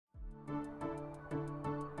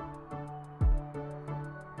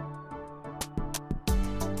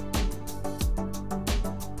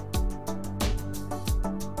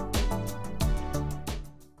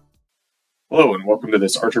Hello and welcome to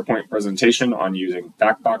this ArcherPoint presentation on using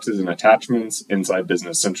FactBoxes and attachments inside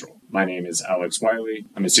Business Central. My name is Alex Wiley.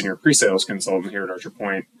 I'm a senior pre-sales consultant here at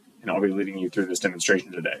ArcherPoint, and I'll be leading you through this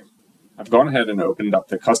demonstration today. I've gone ahead and opened up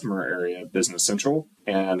the customer area of Business Central,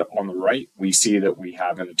 and on the right we see that we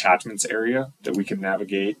have an attachments area that we can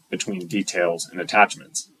navigate between details and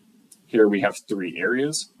attachments. Here we have three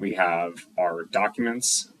areas. We have our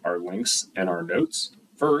documents, our links, and our notes.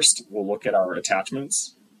 First, we'll look at our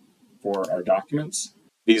attachments. For our documents,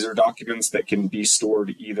 these are documents that can be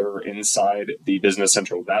stored either inside the Business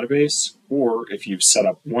Central database, or if you've set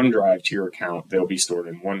up OneDrive to your account, they'll be stored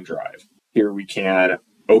in OneDrive. Here we can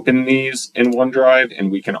open these in OneDrive, and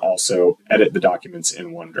we can also edit the documents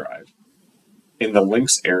in OneDrive. In the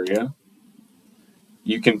links area,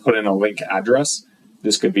 you can put in a link address.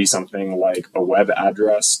 This could be something like a web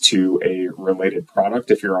address to a related product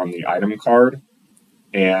if you're on the item card.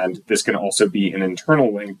 And this can also be an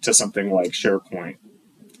internal link to something like SharePoint.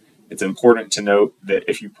 It's important to note that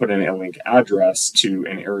if you put in a link address to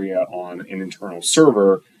an area on an internal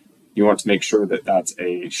server, you want to make sure that that's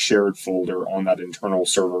a shared folder on that internal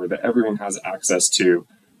server that everyone has access to.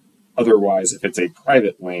 Otherwise, if it's a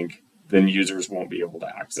private link, then users won't be able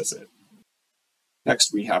to access it.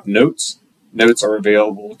 Next, we have notes. Notes are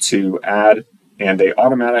available to add, and they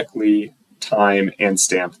automatically time and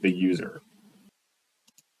stamp the user.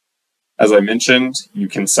 As I mentioned, you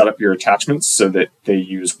can set up your attachments so that they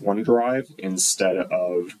use OneDrive instead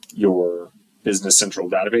of your Business Central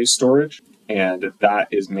database storage, and that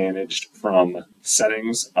is managed from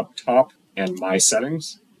Settings up top and My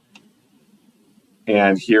Settings.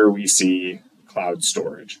 And here we see Cloud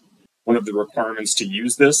Storage. One of the requirements to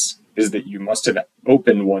use this is that you must have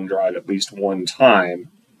opened OneDrive at least one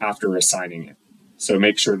time after assigning it. So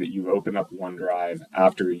make sure that you open up OneDrive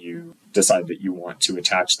after you decide that you want to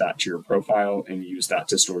attach that to your profile and use that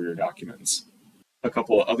to store your documents. A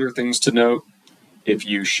couple of other things to note: if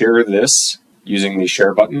you share this using the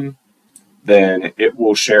share button, then it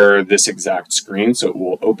will share this exact screen, so it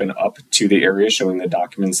will open up to the area showing the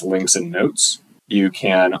documents, links, and notes. You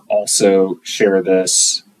can also share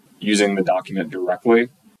this using the document directly.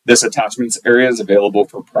 This attachments area is available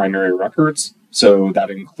for primary records, so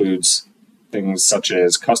that includes things such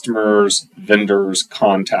as customers, vendors,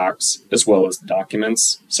 contacts, as well as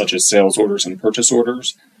documents such as sales orders and purchase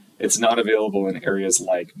orders. It's not available in areas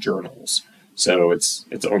like journals, so it's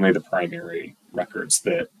only the primary records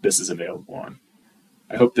that this is available on.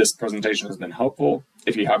 I hope this presentation has been helpful.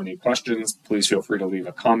 If you have any questions, please feel free to leave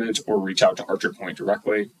a comment or reach out to ArcherPoint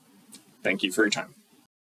directly. Thank you for your time.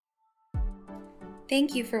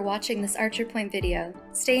 Thank you for watching this ArcherPoint video.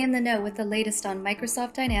 Stay in the know with the latest on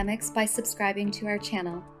Microsoft Dynamics by subscribing to our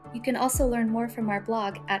channel. You can also learn more from our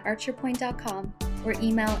blog at archerpoint.com or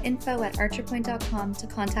email info@archerpoint.com to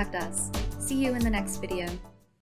contact us. See you in the next video.